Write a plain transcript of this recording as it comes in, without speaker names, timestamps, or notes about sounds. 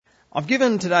I've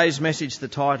given today's message the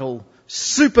title,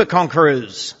 Super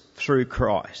Conquerors Through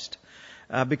Christ.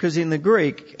 Because in the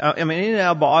Greek, in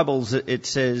our Bibles it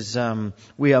says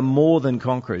we are more than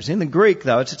conquerors. In the Greek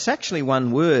though, it's actually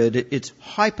one word. It's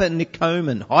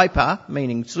hyper-nikomen. Hyper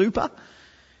meaning super,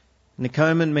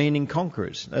 nikomen meaning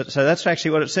conquerors. So that's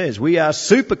actually what it says. We are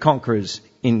super conquerors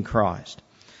in Christ.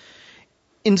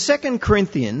 In 2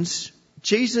 Corinthians,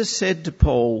 Jesus said to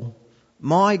Paul,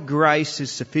 "My grace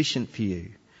is sufficient for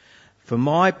you, for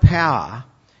my power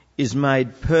is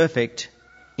made perfect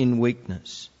in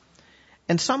weakness."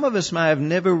 And some of us may have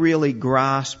never really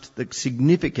grasped the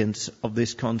significance of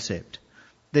this concept,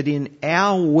 that in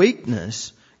our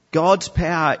weakness, God's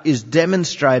power is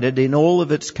demonstrated in all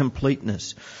of its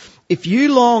completeness. If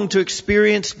you long to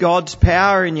experience God's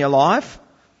power in your life,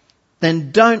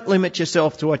 then don't limit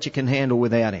yourself to what you can handle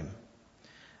without Him.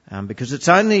 Because it's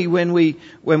only when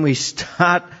we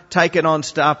start taking on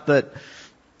stuff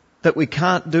that we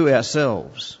can't do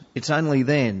ourselves, it's only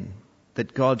then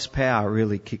that God's power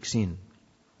really kicks in.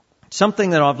 Something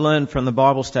that I've learned from the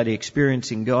Bible study,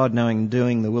 Experiencing God, Knowing and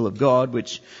Doing the Will of God,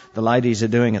 which the ladies are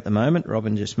doing at the moment,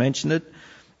 Robin just mentioned it,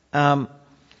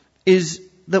 is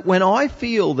that when I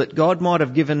feel that God might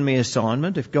have given me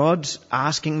assignment, if God's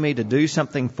asking me to do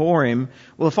something for Him,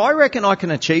 well, if I reckon I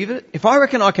can achieve it, if I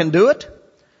reckon I can do it,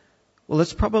 well,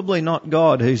 it's probably not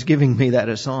God who's giving me that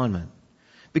assignment.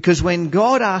 Because when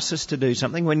God asks us to do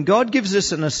something, when God gives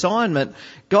us an assignment,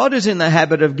 God is in the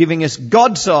habit of giving us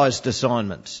God-sized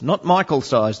assignments, not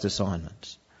Michael-sized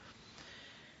assignments.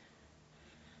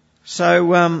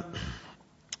 So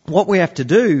what we have to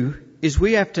do is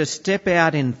we have to step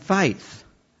out in faith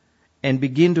and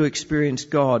begin to experience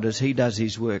God as He does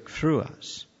His work through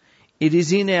us. It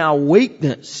is in our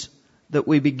weakness that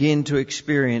we begin to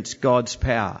experience God's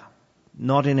power,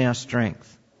 not in our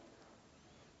strength.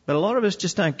 But a lot of us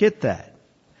just don't get that.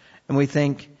 And we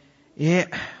think, yeah,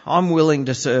 I'm willing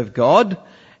to serve God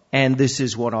and this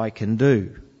is what I can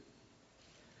do.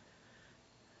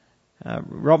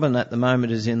 Robin at the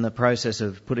moment is in the process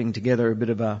of putting together a bit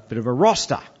of a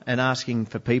roster and asking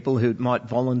for people who might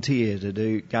volunteer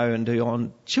to go and do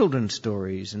on children's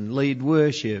stories and lead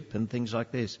worship and things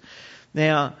like this.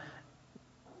 Now,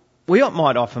 we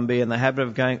might often be in the habit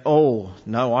of going, "Oh,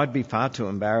 no, I'd be far too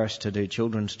embarrassed to do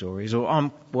children's stories," or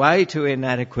 "I'm way too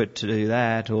inadequate to do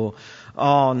that," or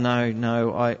 "Oh,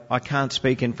 no, I can't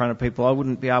speak in front of people. I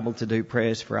wouldn't be able to do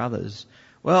prayers for others."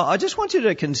 Well, I just want you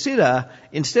to consider,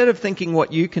 instead of thinking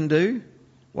what you can do,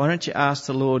 why don't you ask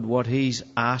the Lord what He's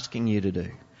asking you to do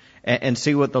and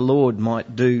see what the Lord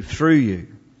might do through you.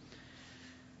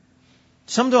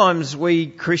 Sometimes we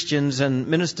Christians and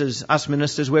ministers,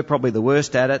 we're probably the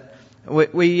worst at it.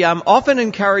 We often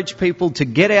encourage people to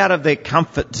get out of their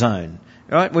comfort zone.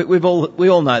 Right? We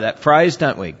all know that phrase,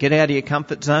 don't we? Get out of your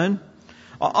comfort zone.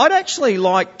 I'd actually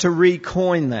like to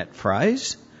recoin that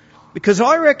phrase, because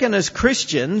I reckon as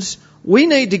Christians, we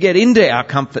need to get into our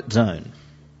comfort zone.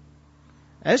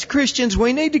 As Christians,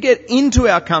 we need to get into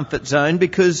our comfort zone,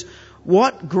 because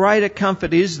what greater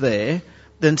comfort is there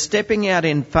than stepping out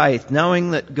in faith,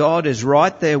 knowing that God is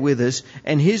right there with us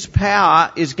and His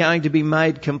power is going to be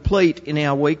made complete in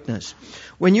our weakness.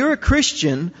 When you're a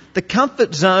Christian, the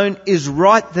comfort zone is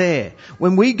right there.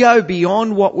 When we go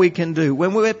beyond what we can do,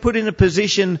 when we're put in a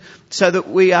position so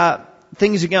that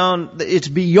things are going, it's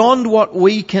beyond what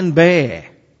we can bear.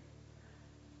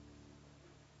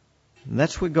 And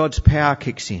that's where God's power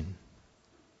kicks in.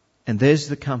 And there's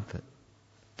the comfort.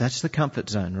 That's the comfort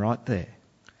zone right there.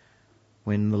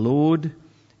 When the Lord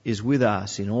is with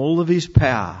us in all of His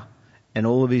power and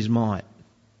all of His might.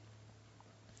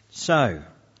 So,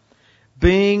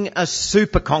 being a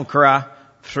super conqueror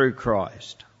through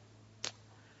Christ.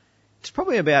 It's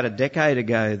probably about a decade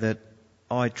ago that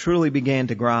I truly began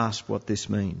to grasp what this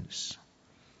means.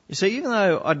 You see, even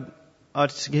though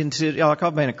I'd consider,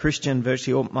 I've been a Christian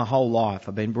virtually all my whole life.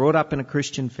 I've been brought up in a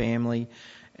Christian family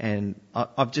and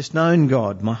I've just known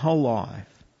God my whole life.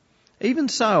 Even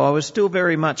so, I was still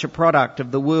very much a product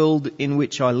of the world in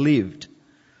which I lived.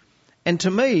 And to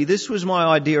me, this was my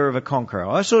idea of a conqueror.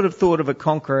 I sort of thought of a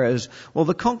conqueror as, well,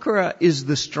 the conqueror is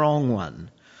the strong one.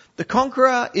 The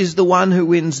conqueror is the one who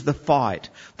wins the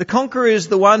fight. The conqueror is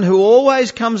the one who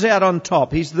always comes out on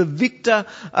top. He's the victor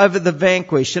over the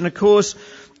vanquished. And of course,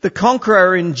 the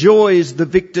conqueror enjoys the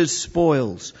victor's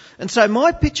spoils. And so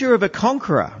my picture of a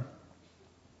conqueror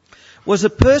was a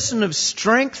person of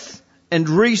strength and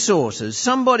resources,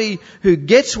 somebody who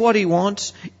gets what he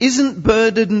wants, isn't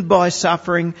burdened by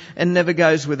suffering and never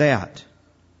goes without.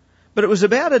 But it was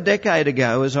about a decade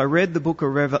ago as I read the book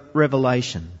of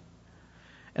Revelation.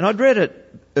 And I'd read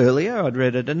it earlier, I'd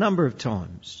read it a number of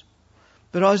times.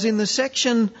 But I was in the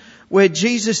section where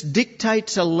Jesus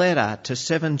dictates a letter to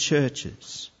 7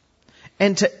 churches.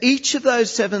 And to each of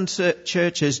those 7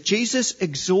 churches, Jesus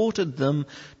exhorted them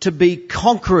to be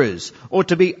conquerors or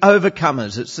to be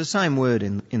overcomers. It's the same word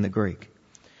in the Greek.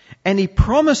 And he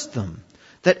promised them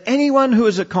that anyone who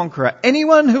is a conqueror,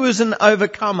 anyone who is an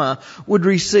overcomer would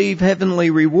receive heavenly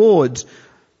rewards.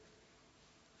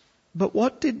 But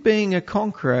what did being a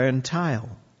conqueror entail?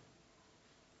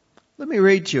 Let me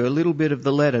read you a little bit of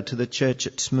the letter to the church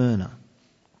at Smyrna.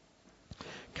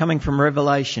 Coming from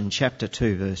Revelation chapter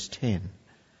 2 verse 10.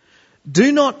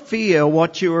 Do not fear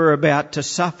what you are about to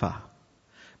suffer.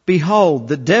 Behold,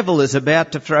 the devil is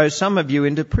about to throw some of you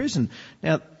into prison.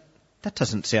 Now, that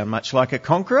doesn't sound much like a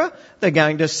conqueror. They're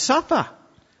going to suffer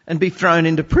and be thrown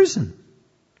into prison.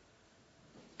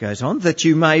 Goes on, that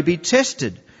you may be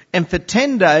tested. And for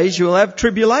 10 days you will have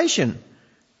tribulation.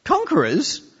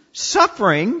 Conquerors,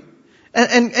 suffering,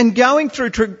 and going through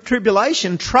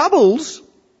tribulation, troubles.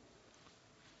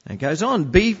 And it goes on,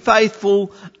 be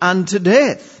faithful unto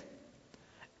death,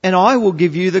 and I will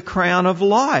give you the crown of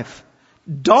life.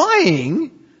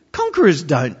 Dying? Conquerors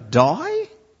don't die.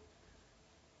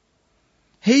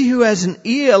 He who has an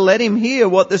ear, let him hear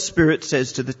what the Spirit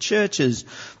says to the churches.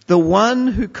 The one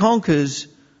who conquers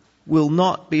will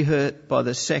not be hurt by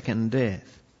the second death.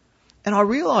 And I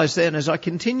realised then as I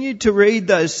continued to read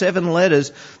those 7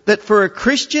 letters that for a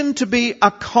Christian to be a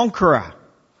conqueror,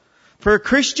 for a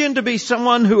Christian to be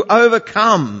someone who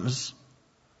overcomes,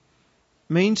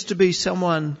 means to be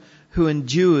someone who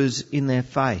endures in their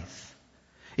faith.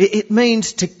 It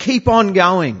means to keep on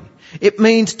going. It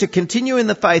means to continue in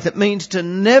the faith. It means to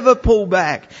never pull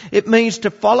back. It means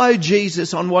to follow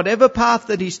Jesus on whatever path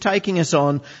that he's taking us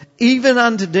on, even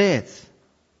unto death.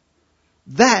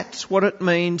 That's what it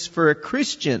means for a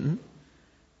Christian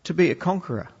to be a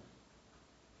conqueror.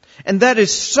 And that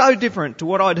is so different to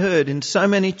what I'd heard in so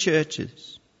many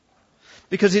churches.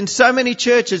 Because in so many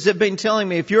churches they've been telling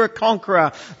me, if you're a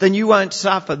conqueror, then you won't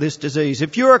suffer this disease.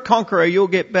 If you're a conqueror, you'll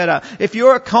get better. If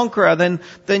you're a conqueror, then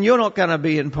you're not going to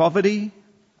be in poverty.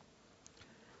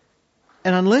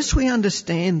 And unless we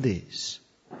understand this,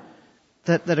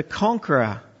 that a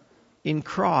conqueror in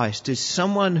Christ is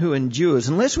someone who endures.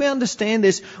 Unless we understand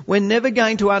this, we're never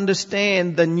going to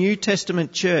understand the New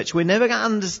Testament church. We're never going to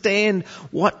understand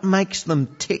what makes them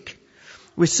tick.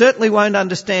 We certainly won't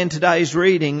understand today's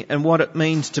reading and what it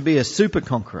means to be a super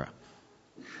conqueror.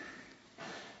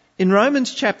 In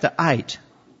Romans chapter 8,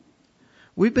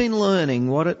 we've been learning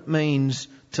what it means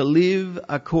to live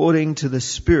according to the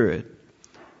Spirit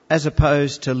as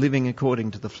opposed to living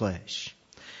according to the flesh.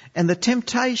 And the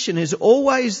temptation is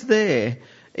always there,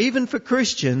 even for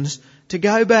Christians, to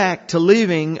go back to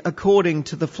living according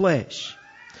to the flesh.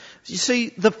 You see,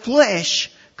 the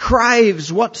flesh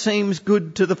craves what seems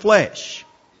good to the flesh.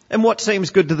 And what seems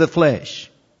good to the flesh?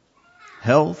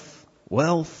 Health,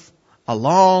 wealth, a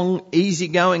long,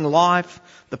 easygoing life,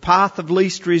 the path of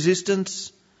least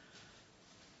resistance.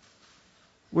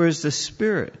 Whereas the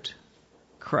Spirit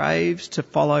craves to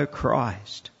follow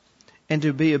Christ and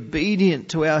to be obedient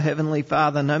to our Heavenly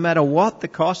Father no matter what the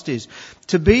cost is.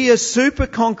 To be a super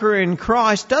conqueror in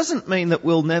Christ doesn't mean that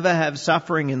we'll never have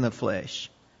suffering in the flesh.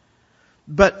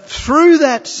 But through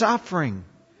that suffering,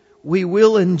 we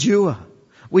will endure.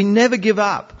 We never give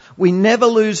up. We never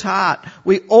lose heart.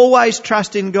 We always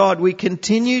trust in God. We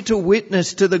continue to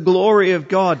witness to the glory of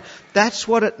God. That's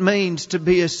what it means to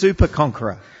be a super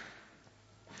conqueror.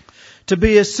 To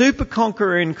be a super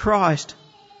conqueror in Christ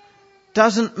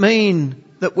doesn't mean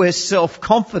that we're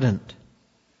self-confident.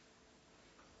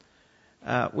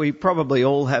 We probably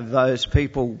all have those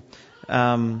people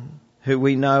who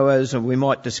we know as, or we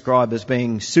might describe as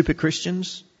being super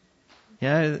Christians. You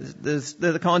know,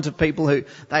 they're the kinds of people who,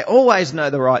 they always know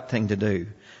the right thing to do.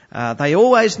 They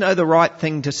always know the right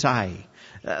thing to say.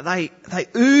 They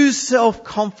ooze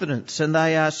self-confidence and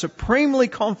they are supremely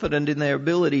confident in their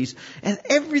abilities, and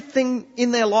everything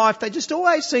in their life, they just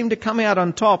always seem to come out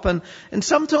on top. And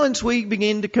sometimes we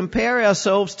begin to compare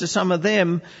ourselves to some of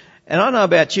them. And I don't know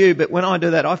about you, but when I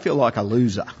do that, I feel like a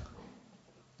loser.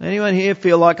 Anyone here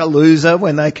feel like a loser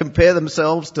when they compare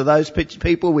themselves to those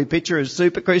people we picture as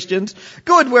super Christians?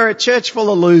 Good, we're a church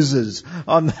full of losers.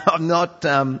 I'm not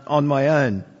on my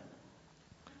own.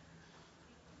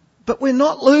 But we're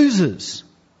not losers.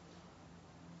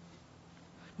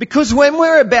 Because when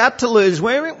we're about to lose,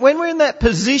 when we're in that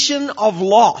position of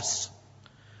loss,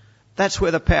 that's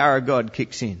where the power of God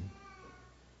kicks in.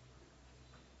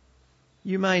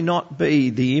 You may not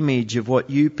be the image of what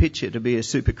you picture to be a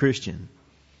super Christian.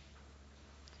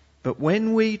 But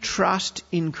when we trust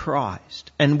in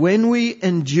Christ and when we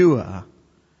endure,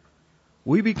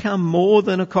 we become more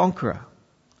than a conqueror.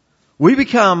 We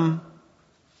become,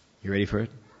 you ready for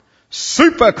it?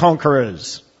 Super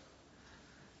conquerors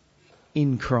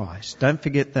in Christ. Don't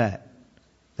forget that.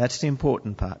 That's the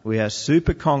important part. We are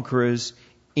super conquerors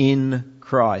in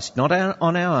Christ. Not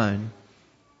on our own,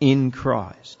 in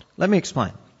Christ. Let me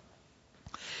explain.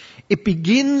 It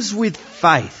begins with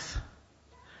faith.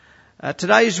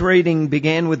 Today's reading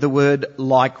began with the word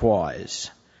likewise.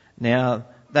 Now,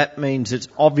 that means it's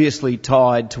obviously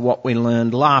tied to what we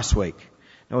learned last week.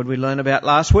 Now, what did we learn about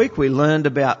last week? We learned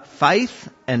about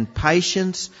faith and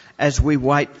patience as we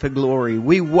wait for glory.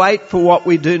 We wait for what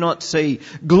we do not see.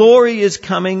 Glory is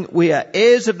coming. We are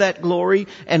heirs of that glory,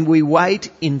 and we wait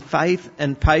in faith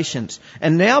and patience.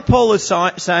 And now Paul is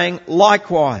saying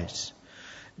likewise.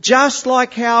 Just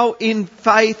like how in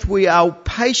faith we are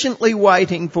patiently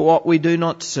waiting for what we do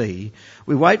not see,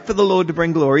 we wait for the Lord to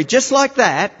bring glory. Just like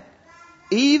that,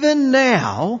 even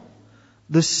now,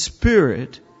 the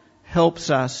Spirit helps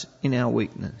us in our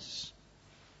weakness.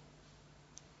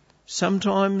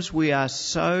 Sometimes we are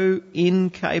so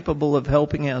incapable of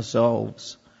helping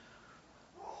ourselves,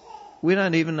 we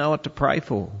don't even know what to pray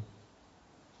for.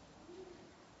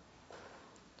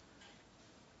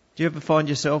 Do you ever find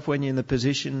yourself when you're in the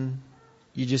position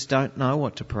you just don't know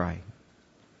what to pray?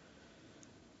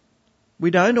 We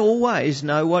don't always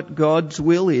know what God's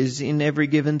will is in every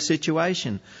given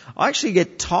situation. I actually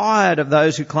get tired of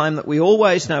those who claim that we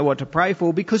always know what to pray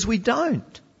for, because we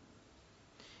don't.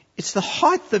 It's the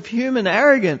height of human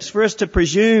arrogance for us to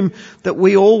presume that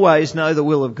we always know the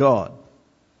will of God,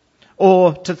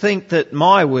 or to think that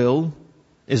my will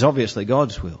is obviously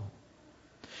God's will.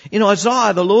 In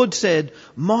Isaiah, the Lord said,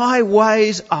 "My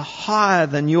ways are higher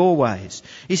than your ways."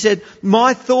 He said,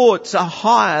 "My thoughts are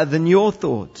higher than your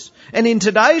thoughts." And in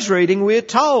today's reading, we're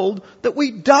told that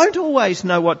we don't always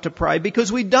know what to pray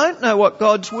because we don't know what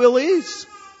God's will is.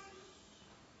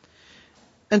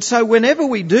 And so whenever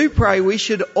we do pray, we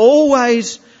should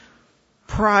always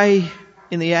pray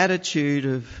in the attitude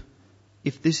of,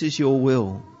 if this is your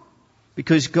will.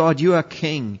 Because God, you are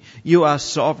King, you are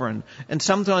sovereign, and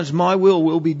sometimes my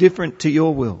will be different to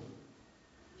your will.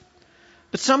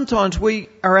 But sometimes we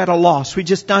are at a loss. We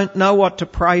just don't know what to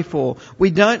pray for.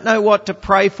 We don't know what to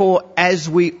pray for as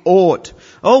we ought.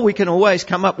 Oh, we can always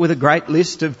come up with a great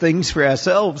list of things for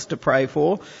ourselves to pray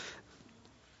for,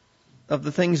 of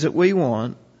the things that we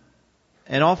want.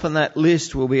 And often that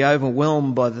list will be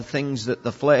overwhelmed by the things that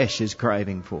the flesh is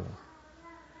craving for.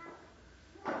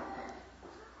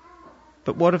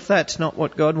 But what if that's not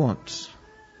what God wants?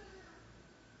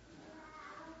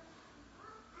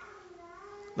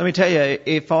 Let me tell you,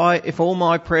 if all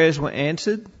my prayers were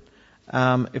answered,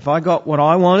 if I got what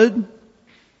I wanted,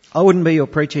 I wouldn't be your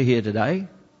preacher here today.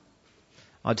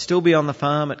 I'd still be on the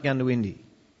farm at Gundawindi.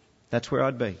 That's where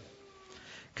I'd be.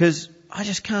 Because I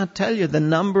just can't tell you the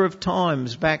number of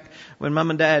times back when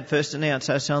Mum and Dad first announced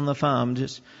us on the farm,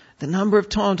 just the number of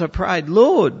times I prayed,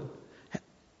 "Lord,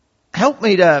 help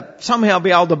me to somehow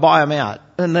be able to buy them out."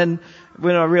 And then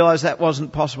when I realised that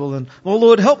wasn't possible, then, "Well,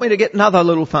 Lord, help me to get another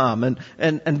little farm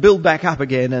and build back up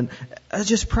again." And I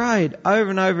just prayed over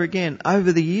and over again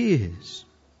over the years.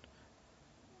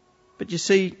 But you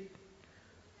see,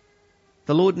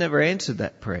 the Lord never answered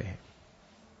that prayer.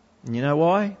 And you know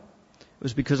why? It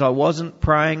was because I wasn't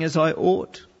praying as I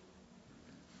ought.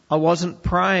 I wasn't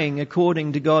praying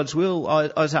according to God's will.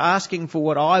 I was asking for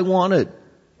what I wanted.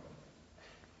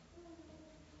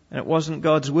 And it wasn't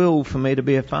God's will for me to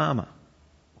be a farmer.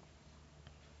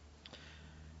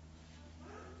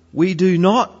 We do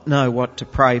not know what to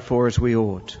pray for as we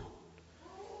ought.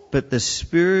 But the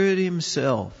Spirit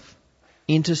Himself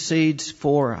intercedes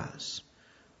for us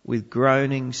with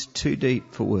groanings too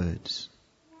deep for words.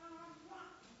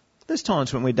 There's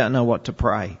times when we don't know what to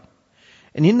pray.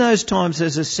 And in those times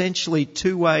there's essentially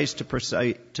two ways to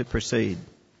proceed.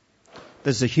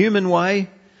 There's the human way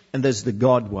and there's the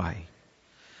God way.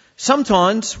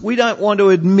 Sometimes we don't want to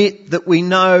admit that we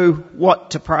know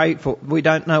what to pray for. We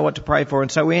don't know what to pray for.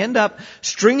 And so we end up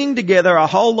stringing together a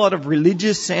whole lot of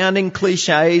religious sounding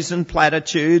cliches and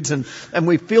platitudes, and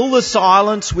we fill the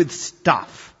silence with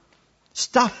stuff.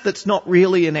 Stuff that's not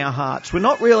really in our hearts. We're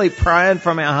not really praying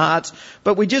from our hearts,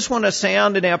 but we just want to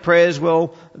sound in our prayers,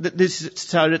 well,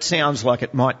 so it sounds like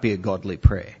it might be a godly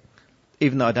prayer,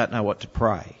 even though I don't know what to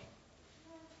pray.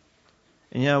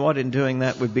 And you know what? In doing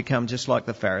that, we've become just like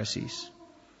the Pharisees.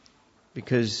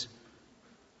 Because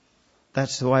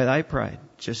that's the way they prayed.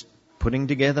 Just putting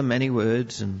together many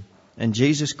words, and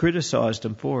Jesus criticised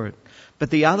them for it. But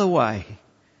the other way,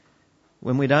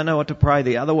 when we don't know what to pray,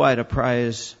 the other way to pray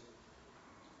is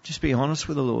just be honest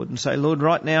with the Lord and say, "Lord,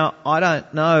 right now, I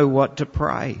don't know what to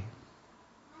pray.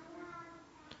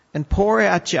 and pour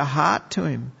out your heart to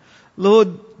Him.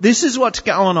 Lord, this is what's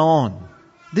going on.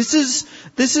 This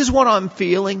is what I'm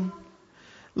feeling.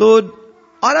 Lord,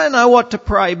 I don't know what to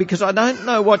pray because I don't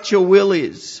know what your will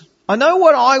is. I know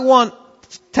what I want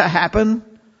to happen,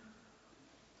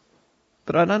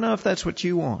 but I don't know if that's what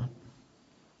you want.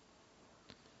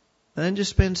 And then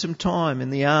just spend some time in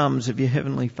the arms of your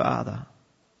Heavenly Father.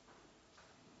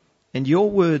 And your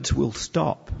words will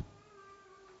stop.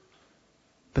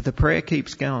 But the prayer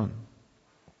keeps going.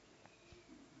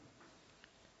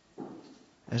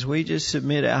 As we just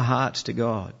submit our hearts to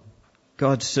God,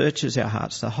 God searches our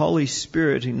hearts. The Holy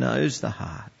Spirit, who knows the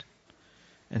heart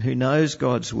and who knows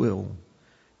God's will,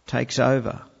 takes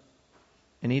over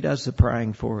and He does the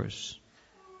praying for us.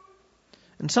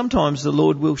 And sometimes the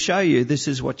Lord will show you this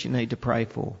is what you need to pray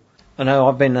for. I know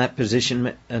I've been in that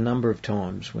position a number of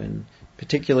times when,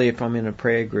 particularly if I'm in a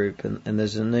prayer group and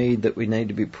there's a need that we need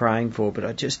to be praying for, but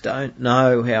I just don't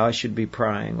know how I should be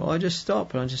praying. Well, I just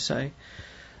stop and I just say,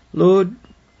 Lord,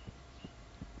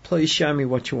 please show me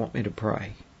what you want me to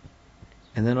pray.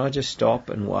 And then I just stop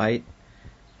and wait.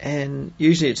 And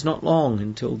usually it's not long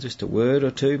until just a word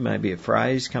or two, maybe a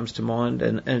phrase comes to mind,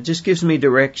 and it just gives me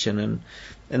direction,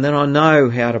 and then I know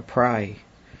how to pray.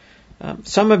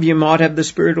 Some of you might have the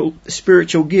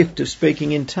spiritual gift of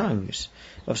speaking in tongues,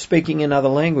 of speaking in other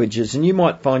languages, and you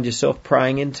might find yourself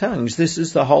praying in tongues. This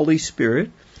is the Holy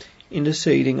Spirit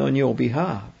interceding on your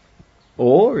behalf.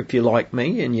 Or, if you're like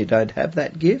me and you don't have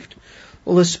that gift,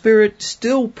 well, the Spirit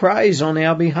still prays on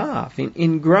our behalf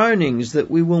in groanings that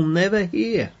we will never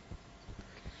hear.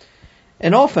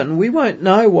 And often we won't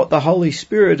know what the Holy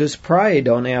Spirit has prayed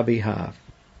on our behalf,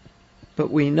 but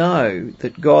we know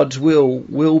that God's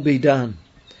will be done.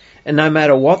 And no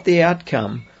matter what the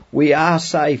outcome, we are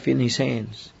safe in His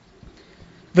hands.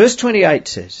 Verse 28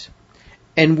 says,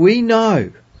 "And we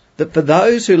know that for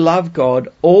those who love God,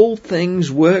 all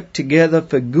things work together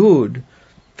for good,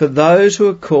 for those who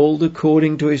are called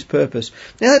according to His purpose."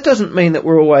 Now that doesn't mean that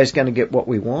we're always going to get what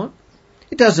we want.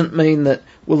 It doesn't mean that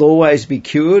we'll always be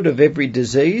cured of every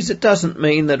disease. It doesn't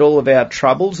mean that all of our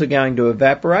troubles are going to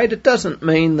evaporate. It doesn't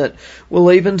mean that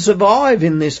we'll even survive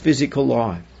in this physical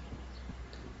life.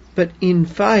 But in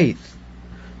faith,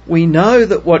 we know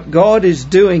that what God is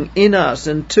doing in us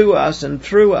and to us and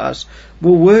through us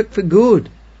will work for good,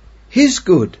 His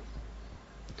good.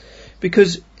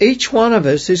 Because each one of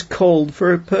us is called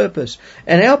for a purpose.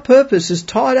 And our purpose is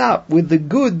tied up with the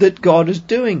good that God is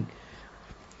doing.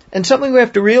 And something we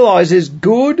have to realise is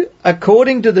good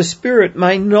according to the Spirit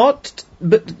may not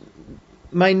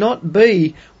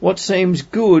be what seems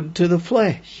good to the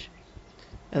flesh.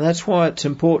 And that's why it's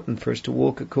important for us to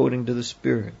walk according to the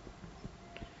Spirit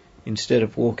instead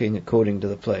of walking according to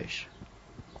the flesh.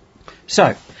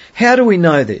 So, how do we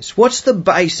know this? What's the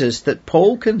basis that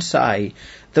Paul can say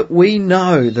that we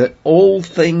know that all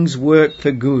things work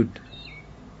for good?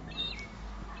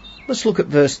 Let's look at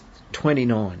verse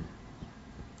 29.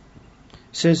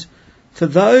 It says, "For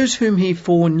those whom He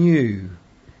foreknew,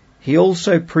 He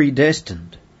also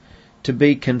predestined to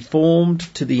be conformed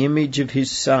to the image of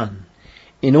His Son,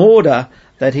 in order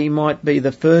that He might be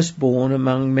the firstborn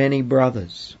among many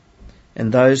brothers.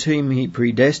 And those whom He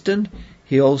predestined,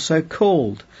 He also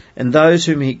called. And those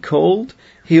whom He called,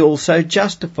 He also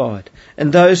justified.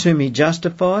 And those whom He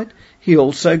justified, He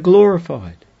also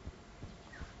glorified."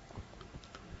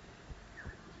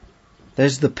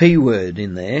 There's the P word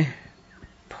in there.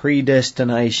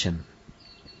 Predestination.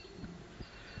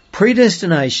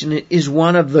 Predestination is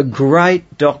one of the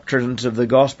great doctrines of the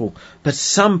gospel, but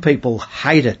some people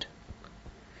hate it.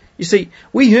 You see,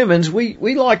 we humans,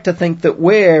 we like to think that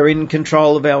we're in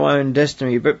control of our own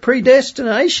destiny, but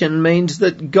predestination means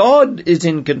that God is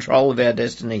in control of our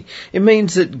destiny. It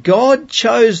means that God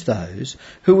chose those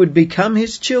who would become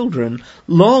His children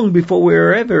long before we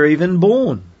were ever even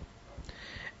born.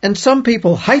 And some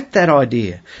people hate that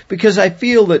idea because they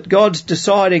feel that God's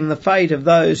deciding the fate of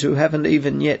those who haven't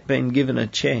even yet been given a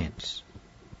chance.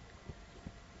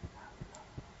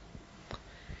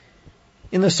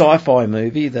 In the sci-fi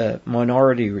movie, The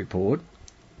Minority Report,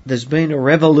 there's been a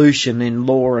revolution in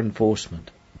law enforcement.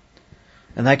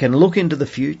 And they can look into the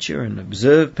future and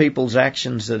observe people's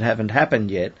actions that haven't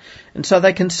happened yet. And so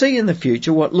they can see in the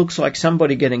future what looks like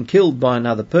somebody getting killed by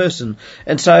another person.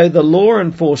 And so the law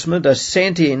enforcement are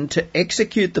sent in to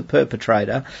execute the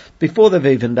perpetrator before they've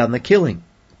even done the killing.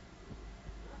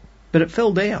 But it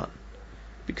fell down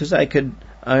because they could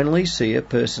only see a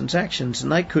person's actions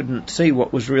and they couldn't see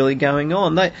what was really going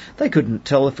on. They couldn't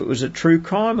tell if it was a true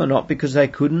crime or not because they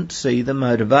couldn't see the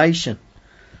motivation.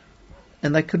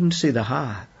 And they couldn't see the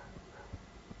heart.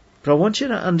 But I want you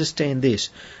to understand this.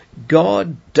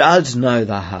 God does know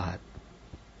the heart.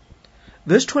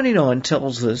 Verse 29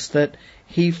 tells us that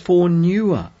He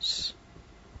foreknew us.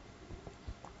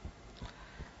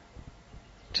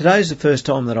 Today's the first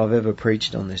time that I've ever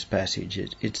preached on this passage.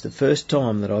 It's the first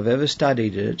time that I've ever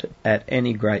studied it at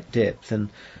any great depth. And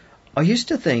I used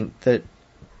to think that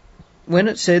when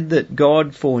it said that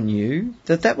God foreknew,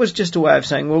 that was just a way of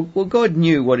saying, well, God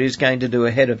knew what He was going to do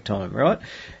ahead of time, right?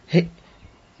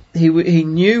 He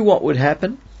knew what would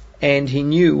happen, and He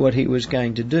knew what He was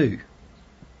going to do.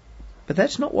 But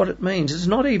that's not what it means. It's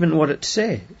not even what it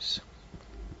says.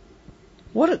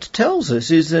 What it tells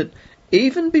us is that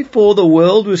even before the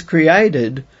world was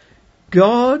created,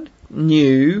 God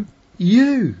knew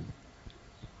you.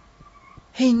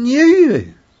 He knew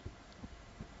you.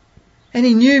 And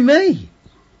He knew me.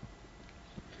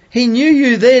 He knew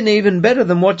you then even better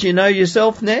than what you know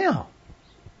yourself now.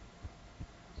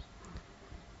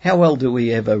 How well do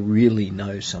we ever really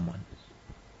know someone?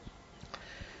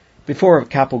 Before a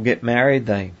couple get married,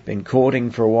 they've been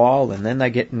courting for a while, and then they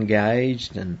get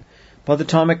engaged, and by the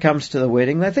time it comes to the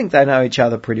wedding, they think they know each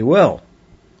other pretty well.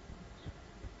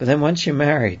 But then once you're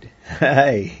married,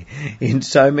 hey, in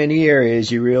so many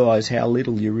areas you realise how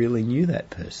little you really knew that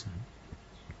person.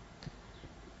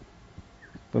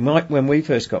 When we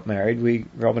first got married,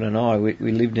 Robin and I,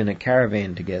 we lived in a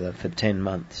caravan together for 10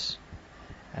 months.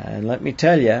 And let me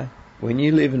tell you, when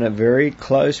you live in a very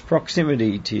close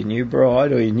proximity to your new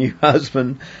bride or your new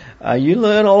husband, you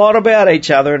learn a lot about each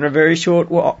other in a very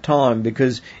short time,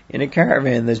 because in a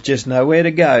caravan there's just nowhere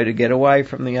to go to get away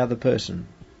from the other person.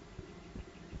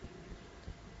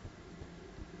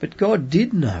 But God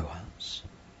did know us.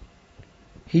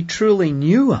 He truly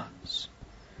knew us.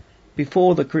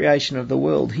 Before the creation of the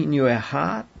world, He knew our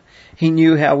heart. He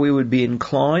knew how we would be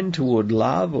inclined toward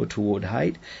love or toward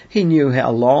hate. He knew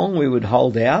how long we would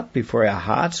hold out before our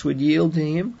hearts would yield to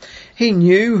Him. He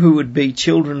knew who would be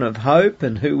children of hope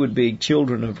and who would be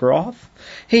children of wrath.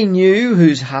 He knew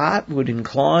whose heart would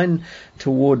incline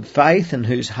toward faith and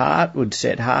whose heart would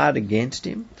set hard against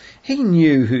Him. He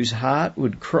knew whose heart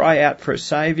would cry out for a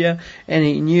Saviour, and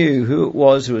He knew who it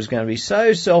was who was going to be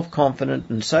so self-confident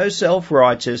and so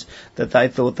self-righteous that they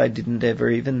thought they didn't ever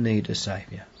even need a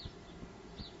Saviour.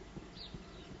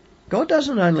 God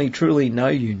doesn't only truly know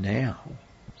you now,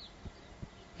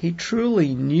 He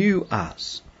truly knew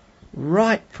us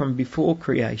right from before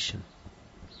creation.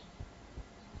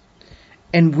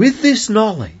 And with this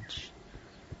knowledge,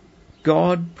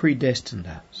 God predestined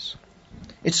us.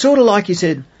 It's sort of like He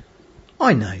said,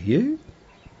 I know you.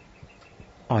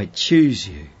 I choose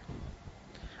you.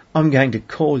 I'm going to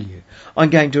call you. I'm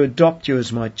going to adopt you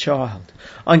as my child.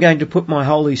 I'm going to put my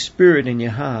Holy Spirit in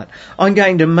your heart. I'm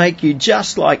going to make you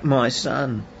just like my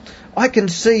Son. I can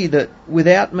see that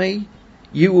without me,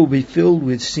 you will be filled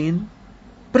with sin,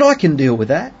 but I can deal with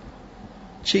that.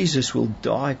 Jesus will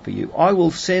die for you. I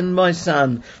will send my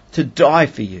Son to die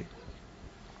for you.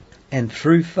 And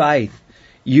through faith,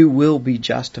 you will be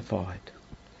justified.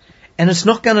 And it's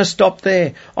not going to stop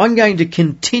there. I'm going to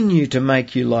continue to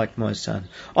make you like my Son.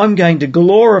 I'm going to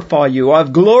glorify you.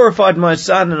 I've glorified my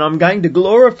Son, and I'm going to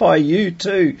glorify you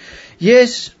too.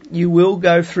 Yes, you will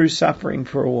go through suffering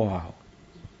for a while,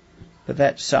 but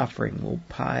that suffering will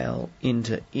pale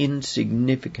into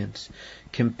insignificance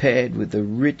compared with the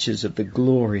riches of the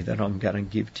glory that I'm going to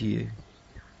give to you.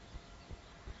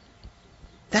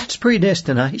 That's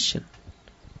predestination.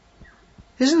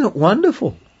 Isn't it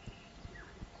wonderful?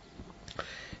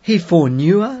 He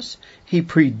foreknew us. He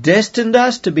predestined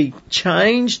us to be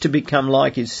changed, to become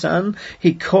like His Son.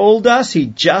 He called us. He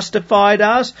justified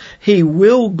us. He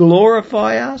will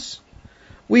glorify us.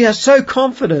 We are so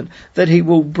confident that He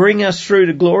will bring us through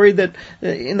to glory that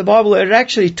in the Bible it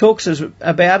actually talks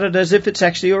about it as if it's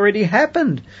actually already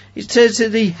happened. It says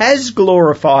that He has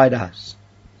glorified us.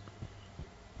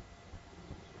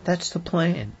 That's the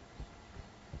plan.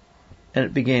 And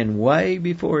it began way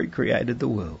before He created the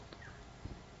world.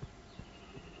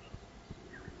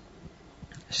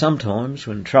 Sometimes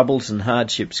when troubles and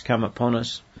hardships come upon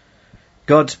us,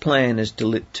 God's plan is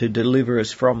to deliver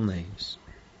us from these.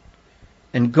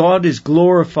 And God is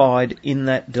glorified in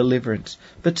that deliverance.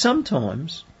 But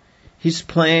sometimes His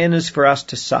plan is for us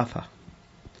to suffer.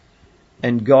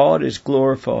 And God is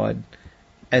glorified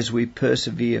as we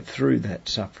persevere through that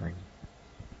suffering.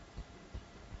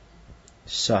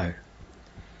 So,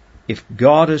 if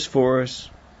God is for us,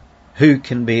 who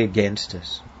can be against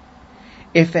us?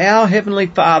 If our Heavenly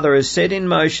Father has set in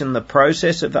motion the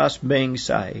process of us being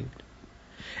saved,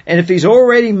 and if He's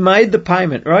already made the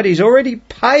payment, right, He's already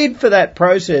paid for that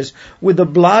process with the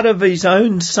blood of His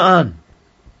own Son,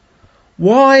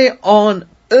 why on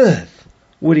earth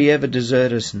Would he ever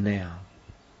desert us now?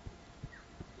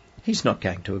 He's not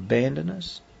going to abandon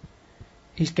us.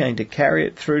 He's going to carry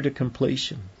it through to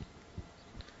completion.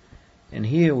 And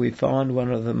here we find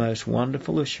one of the most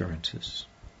wonderful assurances.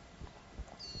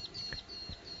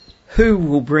 Who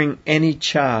will bring any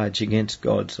charge against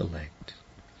God's elect?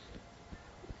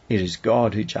 It is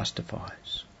God who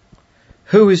justifies.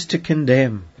 Who is to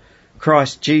condemn?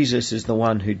 Christ Jesus is the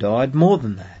one who died. More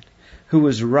than that, who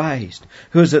was raised,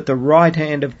 who is at the right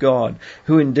hand of God,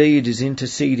 who indeed is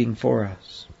interceding for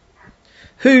us.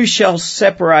 Who shall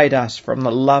separate us from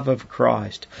the love of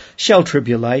Christ? Shall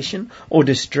tribulation, or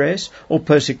distress, or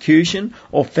persecution,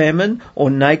 or famine,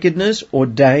 or nakedness, or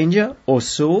danger, or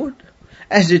sword?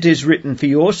 As it is written, for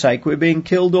your sake we're being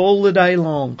killed all the day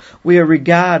long. We are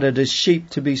regarded as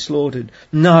sheep to be slaughtered.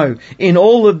 No, in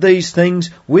all of these things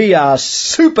we are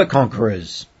super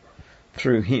conquerors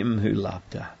through him who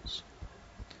loved us.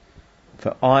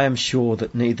 For I am sure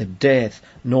that neither death,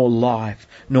 nor life,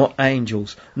 nor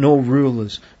angels, nor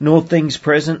rulers, nor things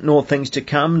present, nor things to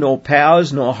come, nor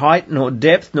powers, nor height, nor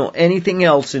depth, nor anything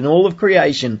else in all of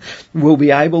creation will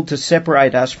be able to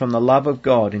separate us from the love of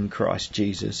God in Christ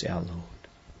Jesus our Lord.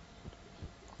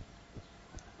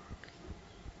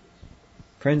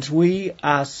 Friends, we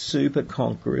are super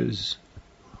conquerors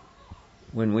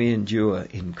when we endure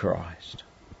in Christ.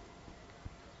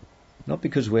 Not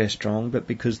because we're strong, but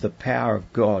because the power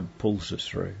of God pulls us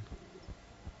through.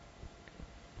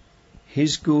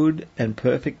 His good and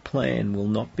perfect plan will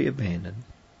not be abandoned.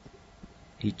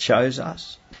 He chose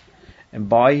us, and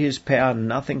by his power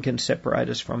nothing can separate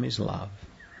us from his love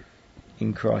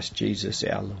in Christ Jesus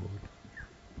our Lord.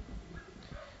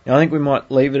 Now, I think we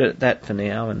might leave it at that for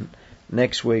now, and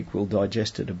next week we'll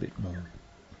digest it a bit more.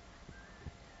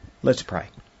 Let's pray.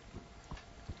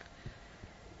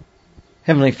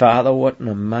 Heavenly Father, what an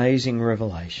amazing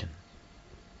revelation.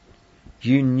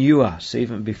 You knew us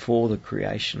even before the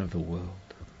creation of the world.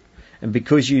 And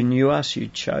because you knew us, you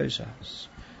chose us.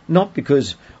 Not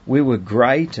because we were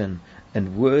great and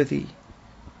worthy,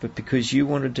 but because you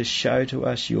wanted to show to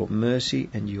us your mercy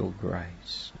and your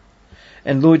grace.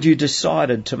 And Lord, you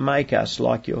decided to make us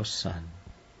like your Son.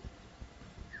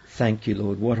 Thank you,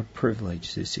 Lord. What a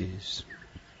privilege this is.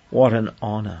 What an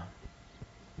honour.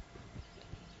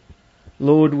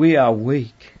 Lord, we are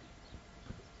weak.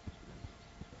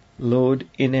 Lord,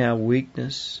 in our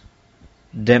weakness,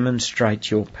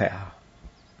 demonstrate your power.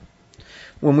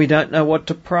 When we don't know what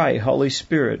to pray, Holy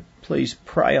Spirit, please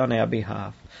pray on our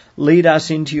behalf. Lead us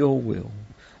into your will,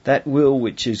 that will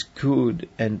which is good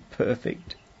and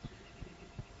perfect.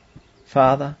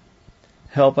 Father,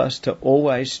 help us to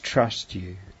always trust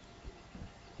you,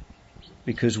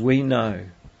 because we know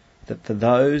that for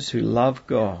those who love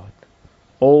God,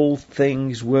 all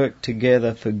things work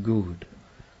together for good,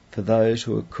 for those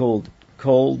who are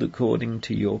called according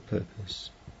to your purpose.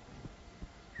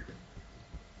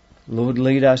 Lord,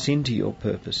 lead us into your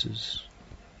purposes.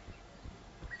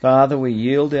 Father, we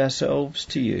yield ourselves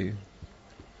to you,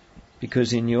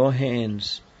 because in your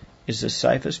hands is the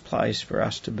safest place for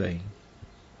us to be.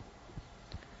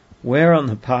 We're on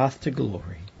the path to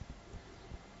glory.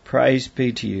 Praise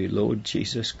be to you, Lord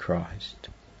Jesus Christ.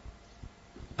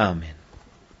 Amen.